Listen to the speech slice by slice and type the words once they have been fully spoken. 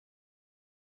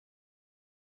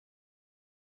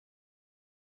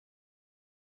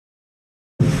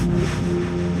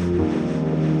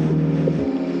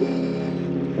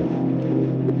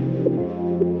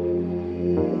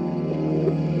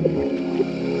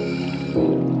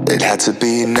It had to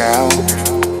be now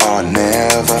or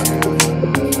never,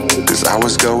 'cause I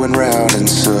was going round in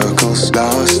circles,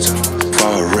 lost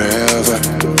forever.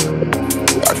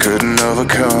 I couldn't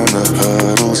overcome the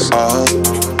hurdles, all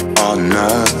or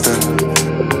nothing.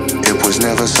 It was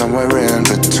never somewhere in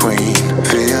between,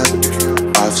 fear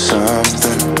of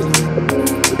something.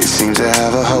 It seemed to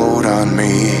have a hold on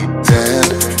me. Then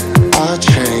I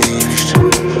changed,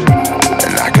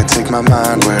 and I could take my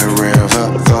mind wherever.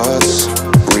 Thoughts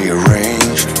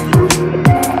rearranged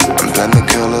and blend the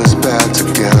colors back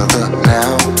together.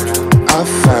 Now I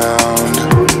found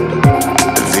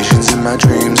the visions in my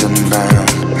dreams unbound.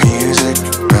 Music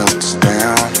melts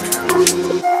down.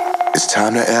 It's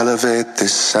time to elevate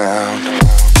this sound.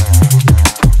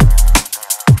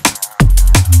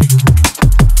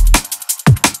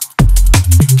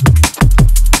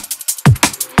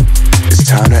 It's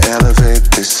time to elevate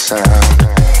this sound.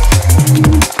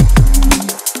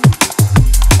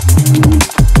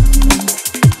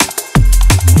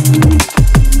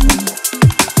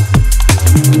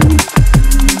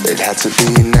 It had to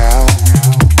be now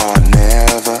or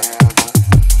never,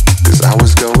 'cause I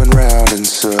was going round in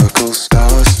circles,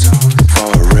 lost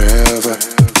forever.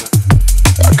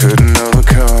 I couldn't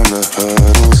overcome the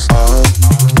hurdles, all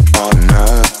or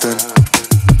nothing.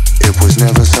 It was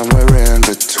never somewhere in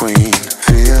between,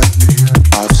 fear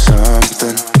of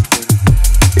something.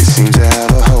 It seemed to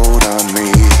have a hold on me.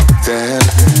 Then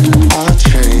I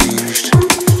changed,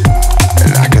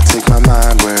 and I could take my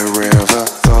mind wherever.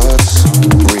 Thoughts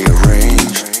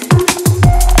rearranged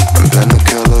and blend the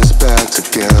colors back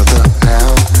together. Now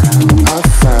I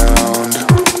found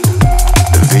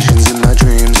the visions in my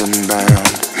dreams unbound.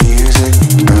 Music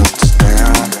melts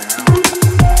down.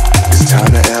 It's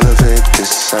time to elevate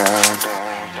this sound.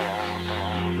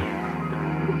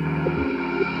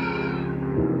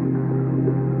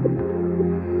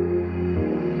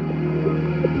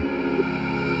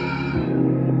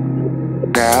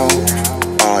 Now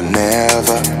or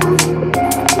never,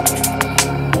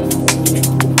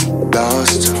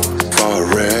 lost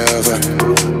forever.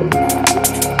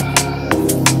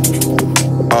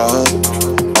 All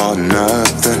or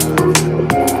nothing,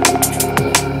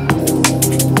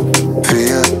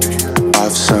 fear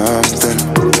of something.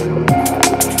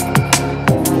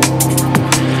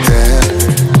 Then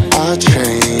I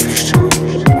changed,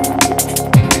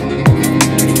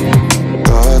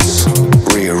 thoughts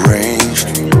rearranged.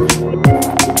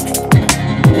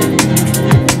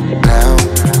 Now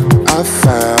I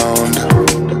found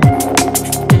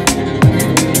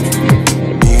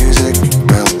music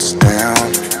melts down.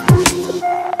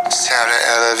 It's time to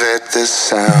elevate this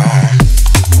sound.